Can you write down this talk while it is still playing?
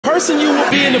person you will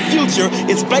be in the future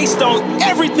is based on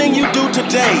everything you do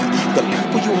today, the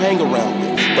people you hang around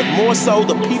with, but more so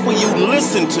the people you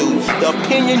listen to, the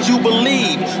opinions you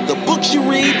believe, the books you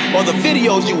read, or the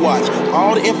videos you watch.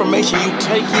 All the information you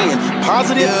take in,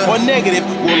 positive or negative,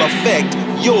 will affect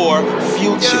your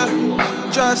future.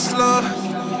 Drive slow,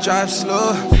 drive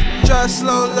slow. Drive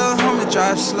slow, little homie,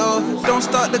 drive slow. Don't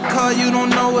start the car, you don't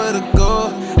know where to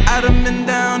go. I done been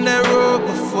down that road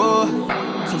before.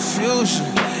 Confusion,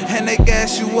 and they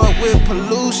gas you up with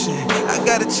pollution. I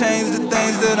gotta change the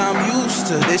things that I'm used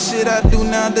to. This shit I do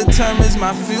now determines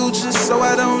my future. So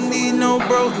I don't need no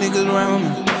broke niggas around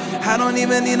me. I don't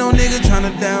even need no nigga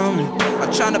tryna down me. I'm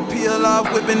tryna peel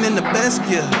off whipping in the best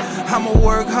gear. I'ma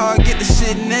work hard, get the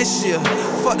shit next year.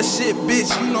 Fuck the shit, bitch,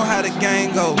 you know how the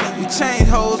game go. We change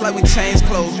hoes like we change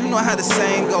clothes. You know how the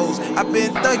saying goes. I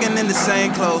been thuggin' in the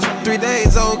same clothes. 3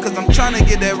 days old, cause I'm tryna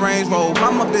get that Range Rover.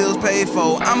 Mama bills paid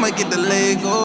for, I'ma get the Lego.